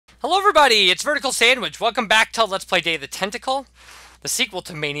Hello everybody, it's Vertical Sandwich. Welcome back to Let's Play Day of the Tentacle, the sequel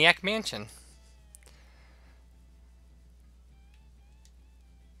to Maniac Mansion.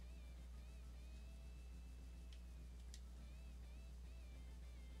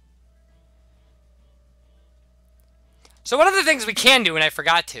 So one of the things we can do, and I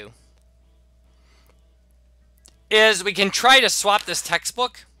forgot to, is we can try to swap this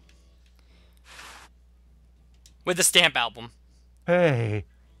textbook with the stamp album. Hey,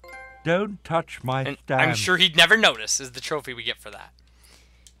 don't touch my And stamp. I'm sure he'd never notice, is the trophy we get for that.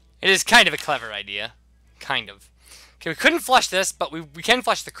 It is kind of a clever idea. Kind of. Okay, we couldn't flush this, but we can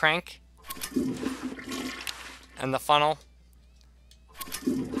flush the crank. And the funnel.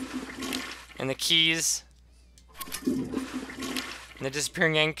 And the keys. And the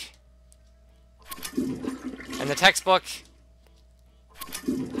disappearing ink. And the textbook.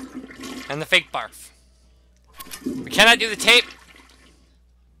 And the fake barf. We cannot do the tape.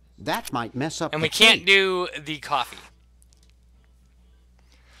 That might mess up. And we can't do the coffee.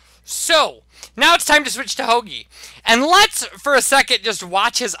 So, now it's time to switch to Hoagie. And let's, for a second, just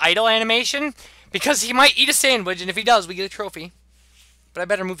watch his idle animation. Because he might eat a sandwich, and if he does, we get a trophy. But I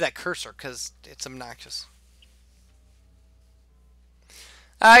better move that cursor, because it's obnoxious.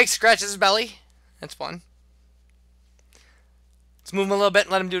 He scratches his belly. That's fun. Let's move him a little bit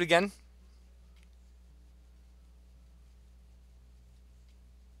and let him do it again.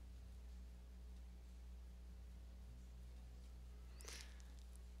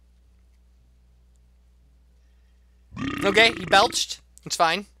 Okay, he belched. It's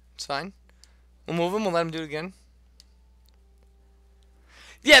fine. It's fine. We'll move him. We'll let him do it again.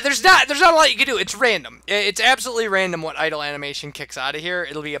 Yeah, there's not a lot you can do. It's random. It's absolutely random what idle animation kicks out of here.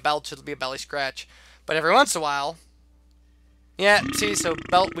 It'll be a belch. It'll be a belly scratch. But every once in a while, yeah. See, so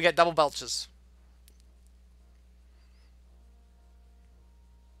we got double belches.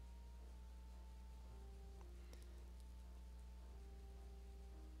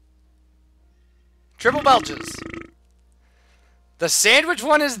 Triple belches. The sandwich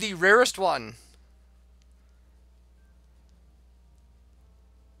one is the rarest one.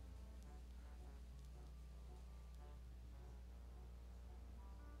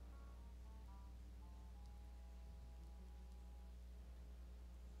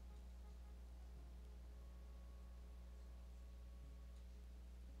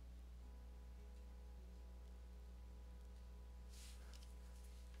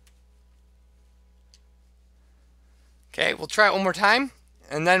 Okay, we'll try it one more time,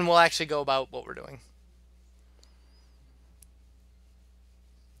 and then we'll actually go about what we're doing.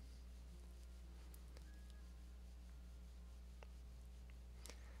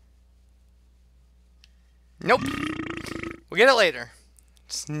 Nope. We'll get it later.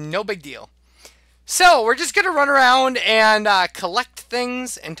 It's no big deal. So, we're just going to run around and collect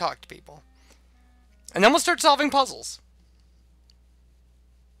things and talk to people. And then we'll start solving puzzles.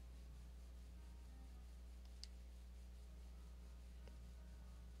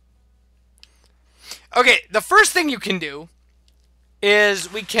 Okay, the first thing you can do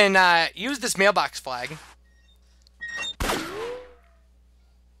is we can use this mailbox flag.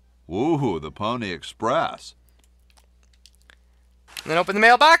 Ooh, the Pony Express. And then open the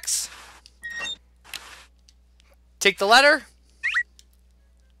mailbox. Take the letter.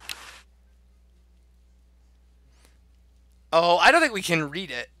 Oh, I don't think we can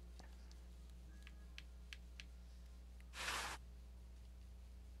read it.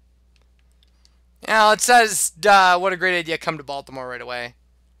 Now, it says, what a great idea, come to Baltimore right away.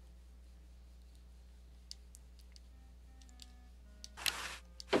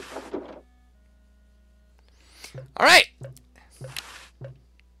 Alright.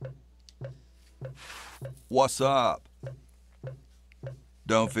 What's up?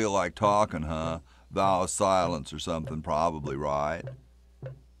 Don't feel like talking, huh? Vow of silence or something, probably, right?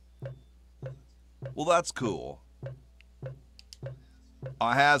 Well, that's cool.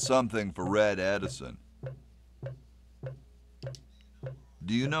 I had something for Red Edison.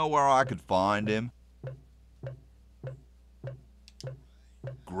 Do you know where I could find him?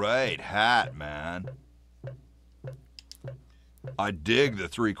 Great hat, man. I dig the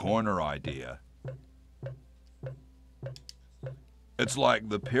three-corner idea. It's like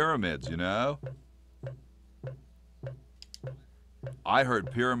the pyramids, you know? I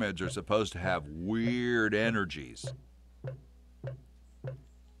heard pyramids are supposed to have weird energies.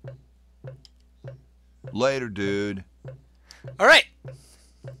 Later, dude. All right.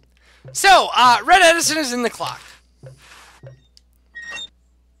 So, Red Edison is in the clock.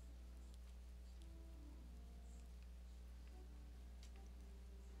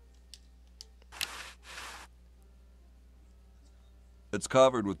 It's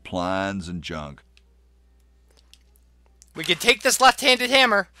covered with plans and junk. We could take this left-handed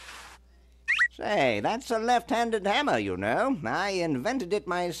hammer. Say, that's a left-handed hammer, you know. I invented it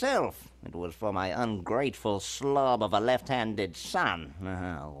myself. It was for my ungrateful slob of a left-handed son.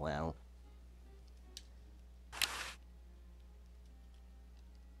 Oh, well.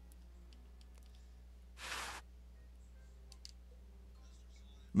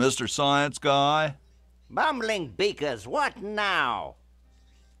 Mr. Science Guy? Bumbling beakers, what now?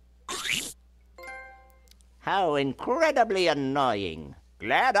 How incredibly annoying.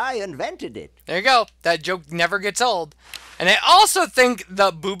 Glad I invented it. There you go. That joke never gets old. And I also think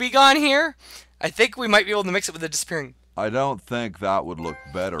the booby gun here, I think we might be able to mix it with the disappearing. I don't think that would look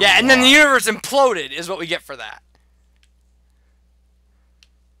better. Yeah, and then the Why? universe imploded is what we get for that.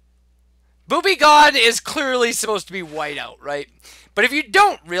 Booby God is clearly supposed to be white out, right? But if you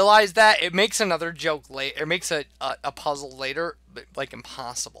don't realize that, it makes another joke later. It makes a puzzle later, but like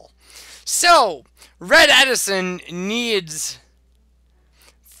impossible. So, Red Edison needs,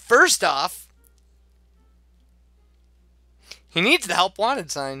 first off, he needs the help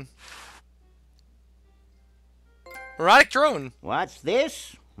wanted sign. Moronic drone. What's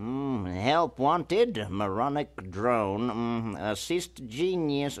this? Help wanted, moronic drone, assist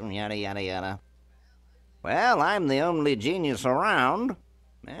genius, yada yada yada. Well, I'm the only genius around,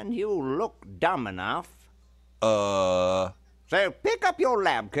 and you look dumb enough. So pick up your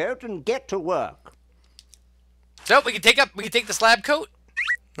lab coat and get to work. So we can take this lab coat.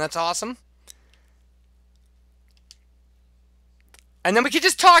 That's awesome. And then we could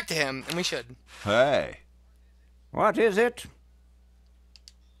just talk to him, and we should. Hey, What is it?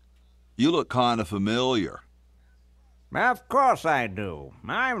 you look kind of familiar. Of course I do.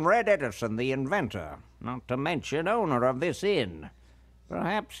 I'm Red Edison, the inventor, not to mention owner of this inn.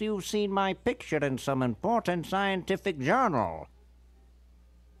 Perhaps you've seen my picture in some important scientific journal.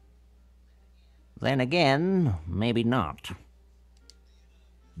 Then again, maybe not.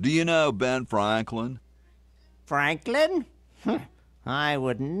 Do you know Ben Franklin? Franklin? I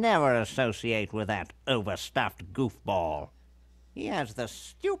would never associate with that overstuffed goofball. He has the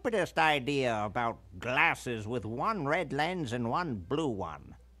stupidest idea about glasses with one red lens and one blue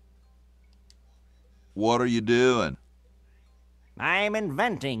one. What are you doing? I'm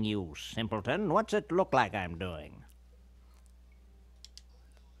inventing, you simpleton. What's it look like I'm doing?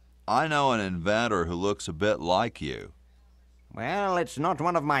 I know an inventor who looks a bit like you. Well, it's not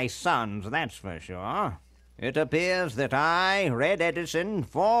one of my sons, that's for sure. It appears that I, Red Edison,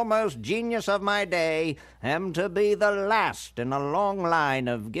 foremost genius of my day, am to be the last in a long line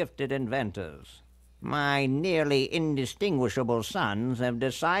of gifted inventors. My nearly indistinguishable sons have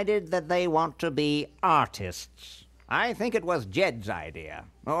decided that they want to be artists. I think it was Jed's idea.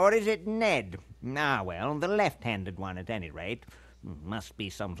 Or is it Ned? Ah, well, the left-handed one at any rate. Must be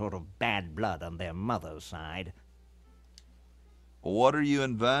some sort of bad blood on their mother's side. What are you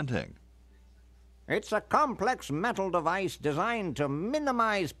inventing? It's a complex metal device designed to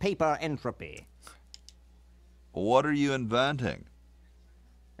minimize paper entropy. What are you inventing?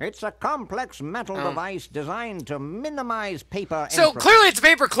 It's a complex metal device designed to minimize paper So entropy. clearly it's a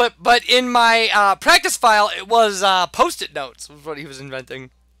paperclip, but in my practice file it was Post-it notes was what he was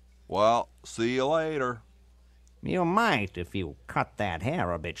inventing. Well, see you later. You might if you cut that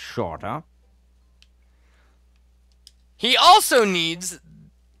hair a bit shorter. He also needs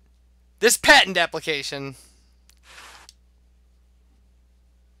this patent application.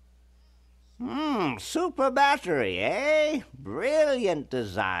 Super battery, eh? Brilliant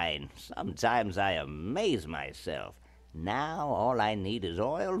design. Sometimes I amaze myself. Now all I need is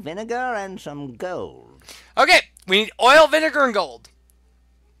oil, vinegar, and some gold. Okay, we need oil, vinegar, and gold.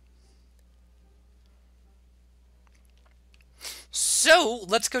 So,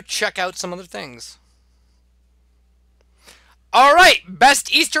 let's go check out some other things. Alright,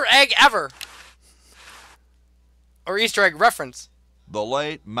 best Easter egg ever. Or Easter egg reference. The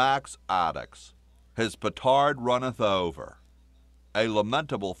late Max Addix. His petard runneth over. A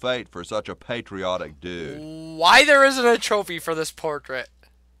lamentable fate for such a patriotic dude. Why there isn't a trophy for this portrait?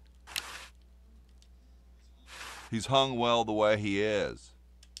 He's hung well the way he is.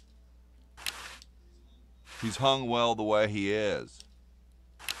 He's hung well the way he is.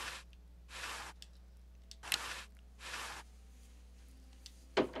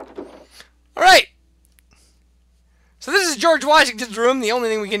 Alright. So this is George Washington's room. The only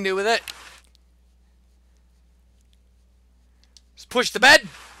thing we can do with it is push the bed.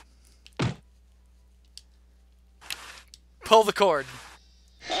 Pull the cord.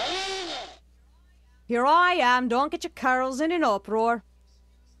 Here I am, don't get your curls in an uproar.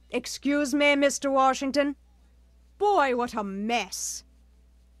 Excuse me, Mr. Washington. Boy, what a mess.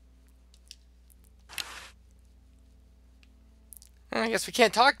 I guess we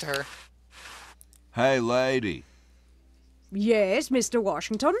can't talk to her. Hey, lady. Yes, Mr.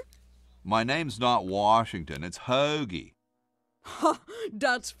 Washington? My name's not Washington, it's Hoagie.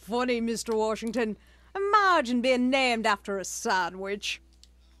 That's funny, Mr. Washington. Imagine being named after a sandwich.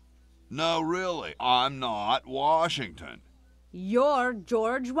 No, really, I'm not Washington. You're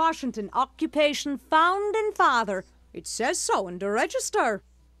George Washington, occupation founding father. It says so in the register.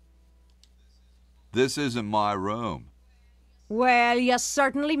 This isn't my room. Well, you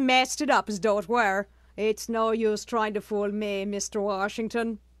certainly messed it up as though it were. It's no use trying to fool me, Mr.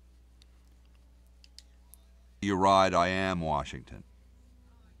 Washington. You're right, I am Washington.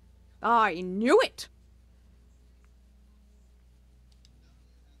 I knew it.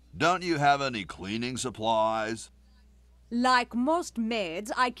 Don't you have any cleaning supplies? Like most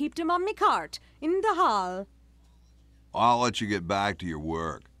maids, I keep them on me cart, in the hall. I'll let you get back to your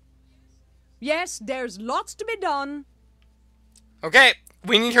work. Yes, there's lots to be done. Okay,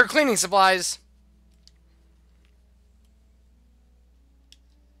 we need her cleaning supplies.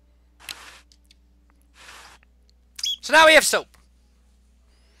 So now we have soap.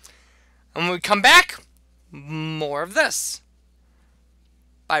 And when we come back, more of this.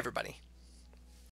 Bye, everybody.